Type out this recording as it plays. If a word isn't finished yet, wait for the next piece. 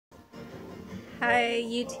Hi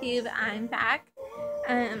YouTube, I'm back.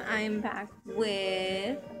 I'm back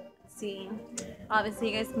with, let's see, obviously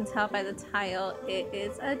you guys can tell by the title, it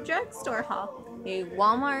is a drugstore haul. A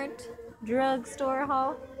Walmart drugstore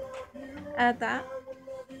haul at that.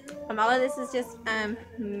 All of this is just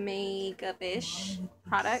makeup-ish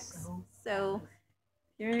products. So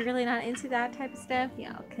if you're really not into that type of stuff,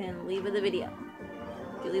 y'all can leave the video.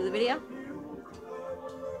 Did you leave the video?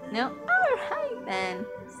 No? Alright then.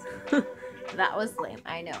 That was lame.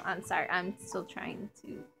 I know. I'm sorry. I'm still trying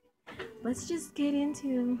to. Let's just get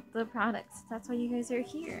into the products. That's why you guys are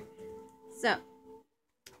here. So,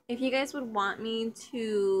 if you guys would want me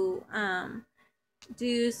to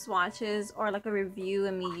do swatches or like a review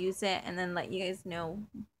and me use it and then let you guys know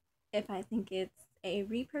if I think it's a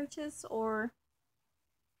repurchase or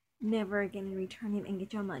never again return it and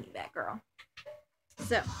get your money back, girl.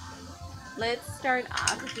 So, let's start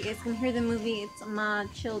off. If you guys can hear the movie, it's my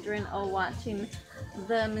children are watching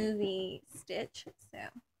the movie Stitch. So,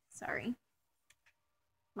 sorry.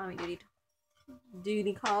 Mommy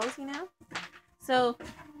duty calls, you know? So,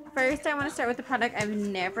 first I want to start with the product I've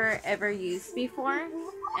never ever used before.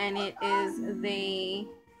 And it is the...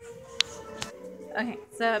 Okay,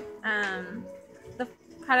 so, the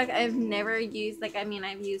product I've never used, like, I mean,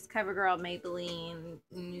 I've used CoverGirl, Maybelline,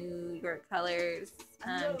 New York Colors,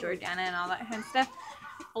 Jordana, and all that kind of stuff.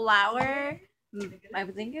 Flower, I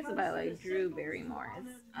think it's about like Drew Barrymore,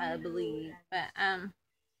 I believe. But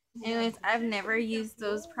anyways, I've never used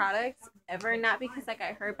those products ever. Not because like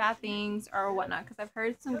I heard bad things or whatnot, because I've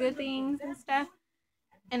heard some good things and stuff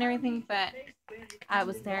and everything. But I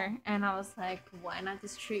was there and I was like, why not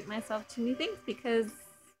just treat myself to new things? Because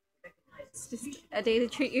it's just a day to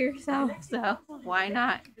treat yourself. So why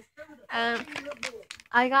not?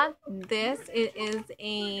 I got this. It is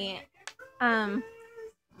a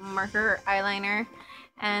marker, eyeliner,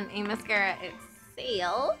 and a mascara. It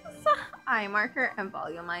Sales eye marker and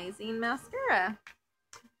volumizing mascara,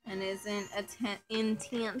 and isn't a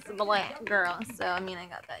intense black, girl. So I mean, I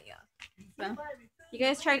got that, yeah. So if you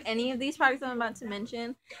guys tried any of these products I'm about to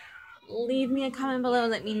mention, leave me a comment below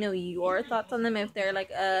and let me know your thoughts on them, if they're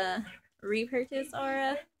like a repurchase or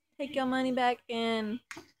a take your money back and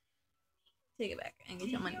take it back and get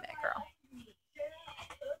your money back, girl.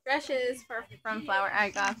 Brushes from Flower. I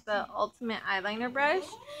got the Ultimate Eyeliner Brush,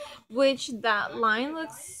 which that line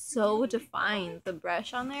looks so defined. The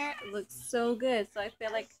brush on there looks so good. So I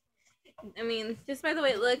feel like, I mean, just by the way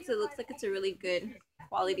it looks like it's a really good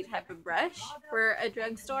quality type of brush for a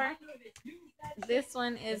drugstore. This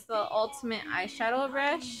one is the Ultimate Eyeshadow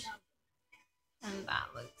Brush, and that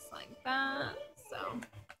looks like that.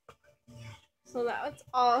 So that was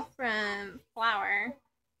all from Flower.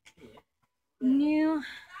 New,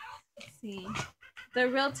 let's see, the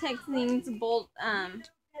Real Techniques Bold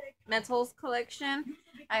Metals collection.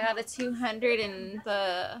 I got a 200 in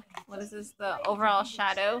the, what is this, the overall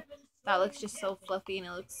shadow. That looks just so fluffy and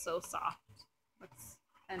it looks so soft. Looks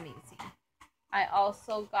amazing. I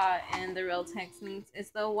also got in the Real Techniques,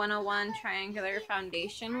 it's the 101 triangular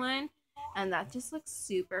foundation one, and that just looks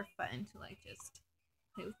super fun to like just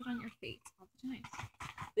play with it on your face all the time.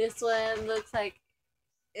 This one looks like,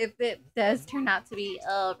 if it does turn out to be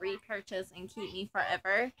a repurchase and keep me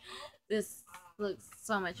forever, this looks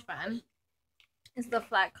so much fun. It's the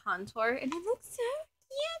flat contour and it looks so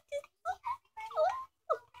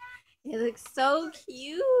cute. It looks so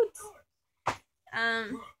cute.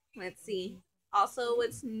 Let's see. Also,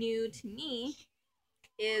 what's new to me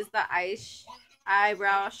is the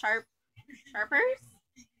eyebrow sharpers.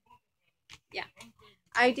 Yeah.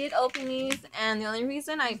 I did open these, and the only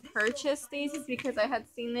reason I purchased these is because I had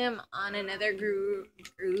seen them on another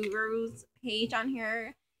guru's page on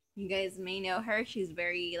here. You guys may know her. She's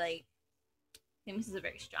very, like, famous is a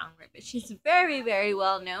very strong word, but she's very, very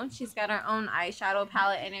well known. She's got her own eyeshadow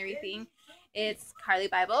palette and everything. It's Carly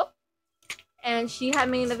Bible. And she had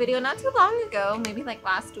made a video not too long ago, maybe like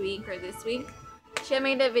last week or this week. She had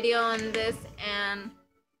made a video on this, and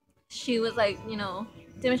she was like, you know,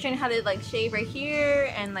 demonstrating how to like shave right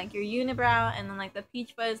here and like your unibrow and then like the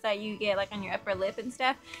peach fuzz that you get like on your upper lip and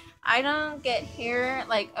stuff. I don't get hair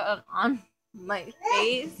like on my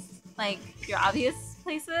face, like your obvious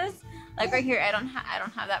places. Like right here, I don't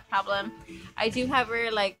have that problem. I do have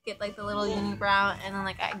her like get like the little unibrow, and then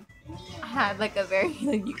like I had like a very,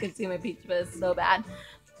 like, you can see my peach fuzz so bad.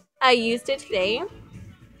 I used it today,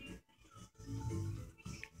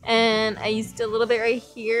 and I used a little bit right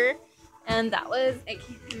here. And that was, I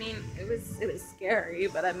mean, it was scary,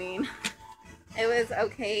 but I mean, it was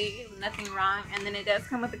okay, nothing wrong. And then it does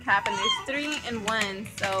come with a cap, and there's 3 in 1,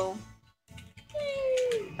 so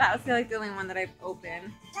that was like the only one that I've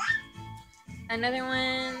opened. Another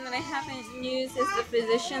one that I haven't used is the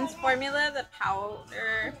Physicians Formula, the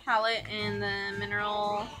powder palette in the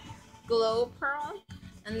Mineral Glow Pearl.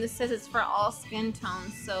 And this says it's for all skin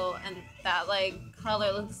tones. So, and that like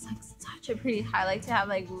color looks like such a pretty highlight to have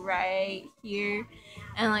like right here.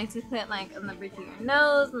 And like to put like on the bridge of your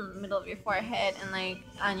nose, in the middle of your forehead, and like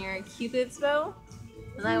on your cupid's bow.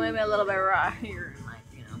 And like maybe a little bit raw here, like,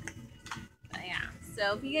 you know. But yeah.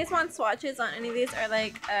 So if you guys want swatches on any of these, or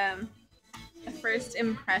like a first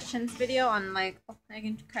impressions video on like, oh, I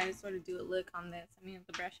can kind of sort of do a look on this. I mean,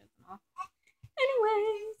 the brushes and all.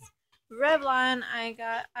 Anyways, Revlon, I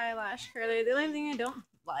got eyelash curler. The only thing I don't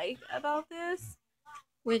like about this,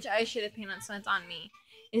 which I should have painted so it's on me,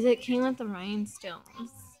 is it came with the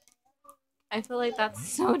rhinestones. I feel like that's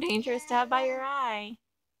so dangerous to have by your eye.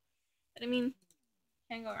 But I mean,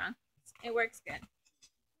 can't go wrong. It works good.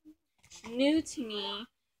 New to me,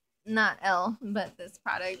 not Elle, but this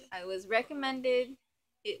product, it was recommended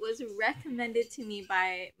to me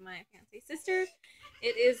by my fiance's sister.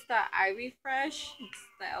 It is the Eye Refresh. It's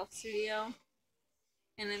the e.l.f. Studio,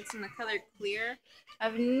 and it's in the color clear. I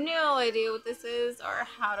have no idea what this is or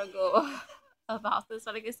how to go about this,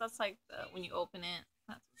 but I guess that's like when you open it,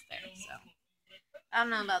 that's what's there. So I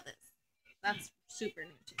don't know about this. That's super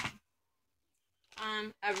new to me.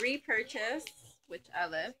 A repurchase, which I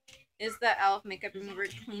love, is the e.l.f. Makeup Remover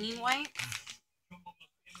Cleaning Wipes.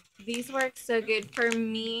 These work so good for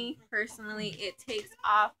me personally. It takes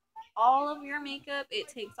off all of your makeup. It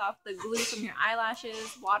takes off the glue from your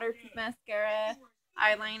eyelashes, waterproof mascara,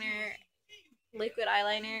 eyeliner, liquid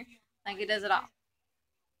eyeliner. Like, it does it all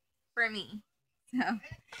for me. So,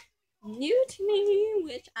 new to me,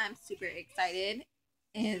 which I'm super excited,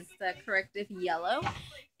 is the Corrective Yellow.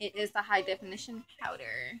 It is the high definition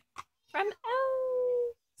powder from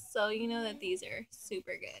Elle. So you know that these are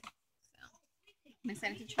super good. So I'm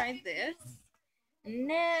excited to try this.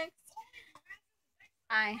 Next,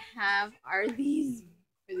 I have are these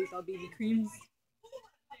all BB creams?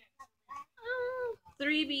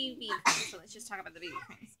 3 BB creams. So let's just talk about the BB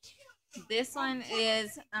creams. This one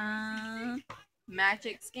is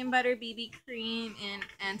Magic Skin Butter BB Cream in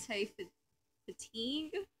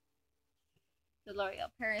Anti-Fatigue. The L'Oreal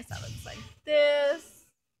Paris, that looks like this.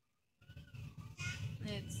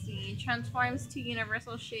 Let's see. Transforms to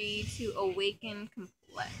Universal Shade to Awaken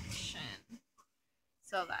Complexion.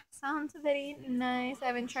 So that sounds very nice. I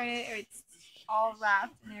haven't tried it. It's all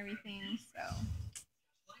wrapped and everything. So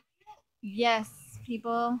yes,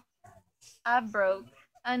 people, I broke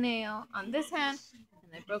a nail on this hand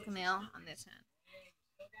and I broke a nail on this hand.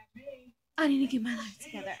 I need to get my life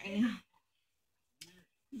together. I know.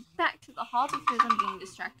 Back to the haul because I'm being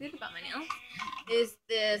distracted about my nails. Is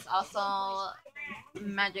this also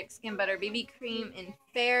Magic Skin Butter BB Cream in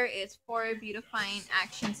Fair? It's 4 beautifying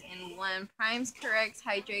actions in 1. Primes, corrects,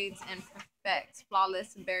 hydrates, and perfects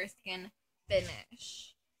flawless bare skin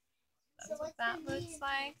finish. That's what that looks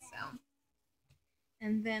like. So,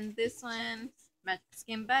 and then this one, Magic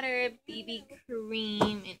Skin Butter BB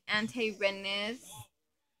Cream in Anti-Redness.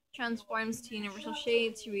 Transforms to universal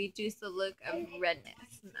shade to reduce the look of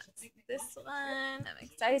redness. And that's this one. I'm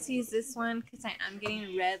excited to use this one because I am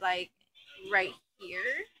getting red like right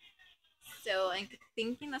here. So I'm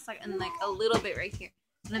thinking that's like and like a little bit right here.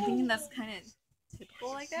 And I'm thinking that's kind of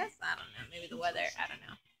typical, I guess. I don't know. Maybe the weather. I don't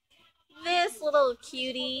know. This little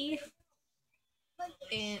cutie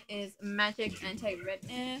is Magic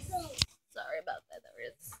Anti-Redness. Sorry about that. There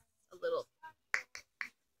is a little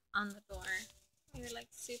on the door. You're like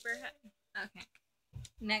super hot. Okay.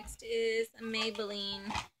 Next is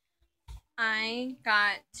Maybelline. I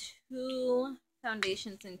got 2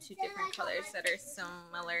 foundations in 2 different colors that are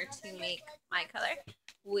similar to make my color,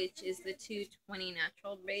 which is the 220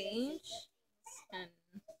 Natural Beige. And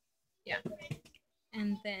yeah.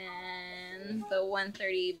 And then the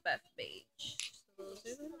 130 Buff Beige. So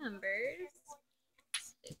those are the numbers.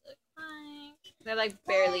 They look like they're like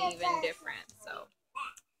barely even different. So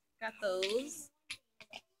got those.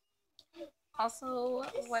 Also,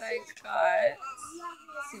 what I got,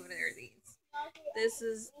 let's see what are these. This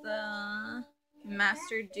is the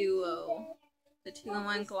Master Duo, the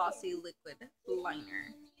 2-in-1 Glossy Liquid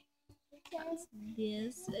Liner. That's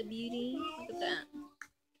this a beauty. Look at that.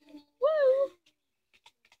 Woo!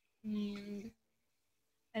 And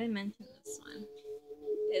I didn't mention this one.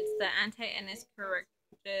 It's the Anti-Aging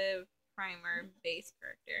Corrective Primer Base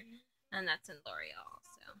Corrector, and that's in L'Oreal.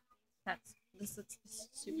 So this looks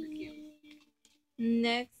super cute.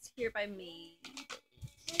 Next here by me,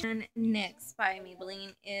 and next by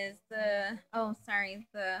Maybelline is the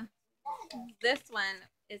this one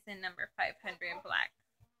is in number 500 black.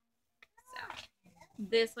 So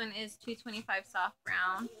This one is 225 soft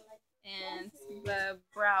brown, and the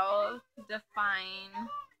brow define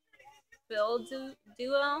fill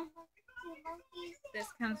duo. This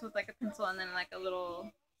comes with like a pencil and then like a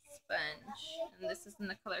little sponge, and this is in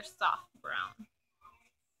the color soft brown.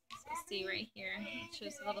 So see right here, it's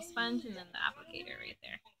just a little sponge and then the applicator right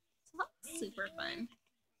there. So that's super fun.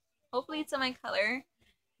 Hopefully it's in my color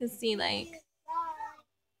to see like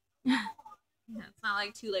it's not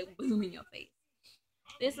like too like boom in your face.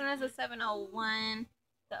 This one is a 701,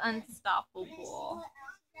 the Unstoppable.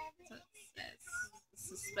 So it says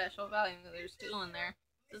this is special value. There's two in there.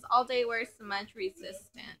 It says all day wear smudge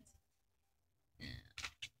resistant. Yeah.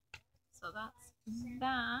 So that's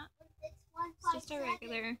that. It's just a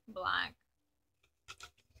regular black.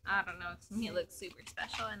 I don't know. To me, it looks super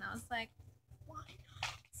special, and I was like, why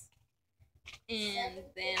not? And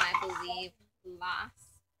then I believe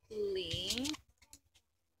lastly,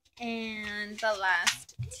 and the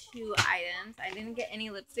last two items, I didn't get any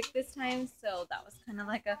lipstick this time, so that was kind of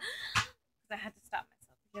like a, because I had to stop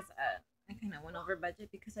myself because I kind of went over budget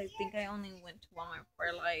because I think I only went to Walmart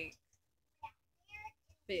for like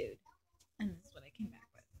food, and this is what I came back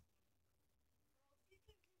with.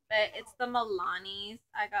 But it's the Milani's.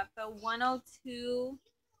 I got the 102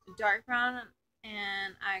 dark brown,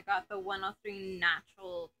 and I got the 103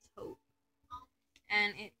 natural taupe.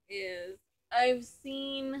 And it is, I've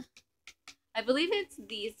seen, I believe it's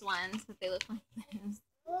these ones, but they look like this.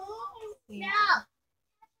 Yeah.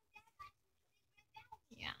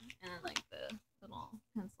 Yeah, and then like the little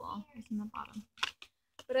pencil is in the bottom.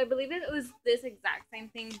 But I believe it was this exact same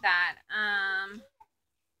thing that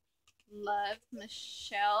loved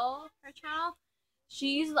Michelle, her channel.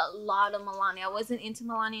 She used a lot of Milani. I wasn't into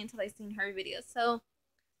Milani until I seen her videos. So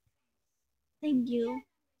thank you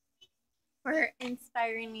for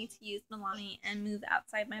inspiring me to use Milani and move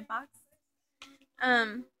outside my box.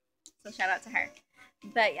 So shout out to her.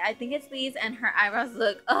 But yeah, I think it's these, and her eyebrows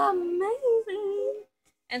look amazing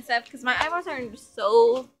and stuff because my eyebrows are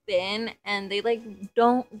so thin and they like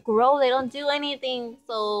don't grow, they don't do anything.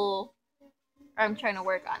 So I'm trying to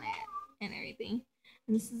work on it and everything.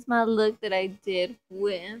 And this is my look that I did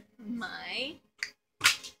with my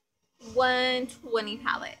 120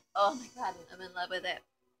 palette. Oh my god, I'm in love with it.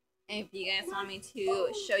 And if you guys want me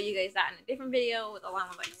to show you guys that in a different video with along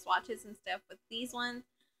with like swatches and stuff with these ones,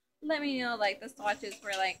 let me know. Like the swatches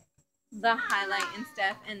for like the highlight and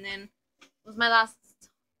stuff. And then was my last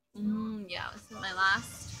yeah, this is my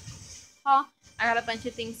last haul. I got a bunch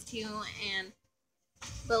of things too, and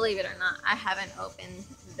believe it or not, I haven't opened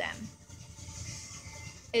them.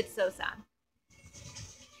 It's so sad.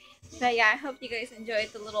 But yeah, I hope you guys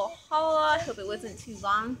enjoyed the little haul. I hope it wasn't too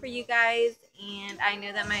long for you guys. And I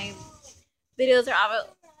know that my videos are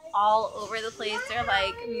all over the place. They're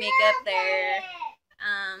like makeup, they're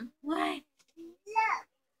what?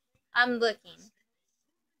 I'm looking.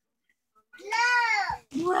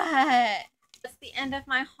 What? That's the end of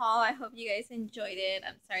my haul. I hope you guys enjoyed it.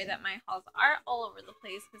 I'm sorry that my hauls are all over the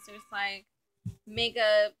place because there's like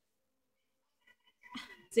makeup,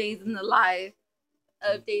 days in the life,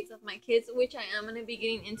 updates of my kids, which I am going to be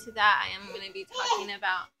getting into that. I am going to be talking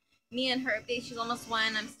about me and her update. She's almost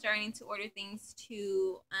 1. I'm starting to order things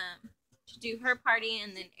to do her party,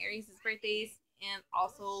 and then Aries' birthdays, and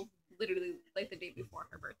also literally like the day before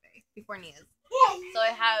her birthday, before Nia's. So I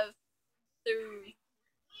have through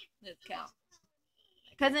this count.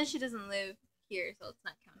 My cousin, she doesn't live here, so it's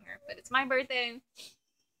not counting her, but it's my birthday.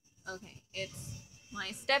 Okay, it's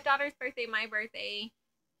my stepdaughter's birthday, my birthday,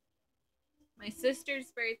 my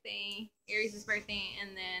sister's birthday, Aries' birthday,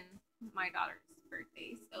 and then my daughter's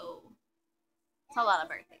birthday. So it's a lot of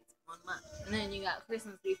birthdays in 1 month. And then you got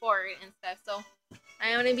Christmas before it and stuff. So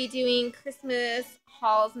I'm going to be doing Christmas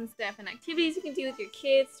hauls and stuff and activities you can do with your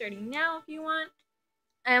kids starting now if you want.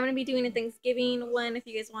 I'm going to be doing a Thanksgiving one if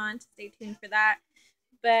you guys want. Stay tuned for that.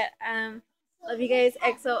 But love you guys.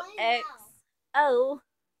 XOXO.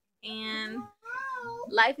 And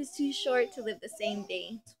life is too short to live the same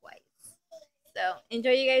day twice. So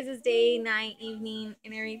enjoy you guys' day, night, evening,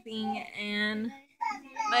 and everything. And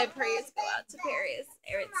my prayers go out to Paris.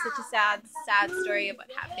 It's such a sad, sad story of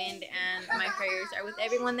what happened. And my prayers are with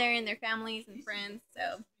everyone there and their families and friends.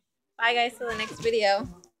 So bye guys, till the next video.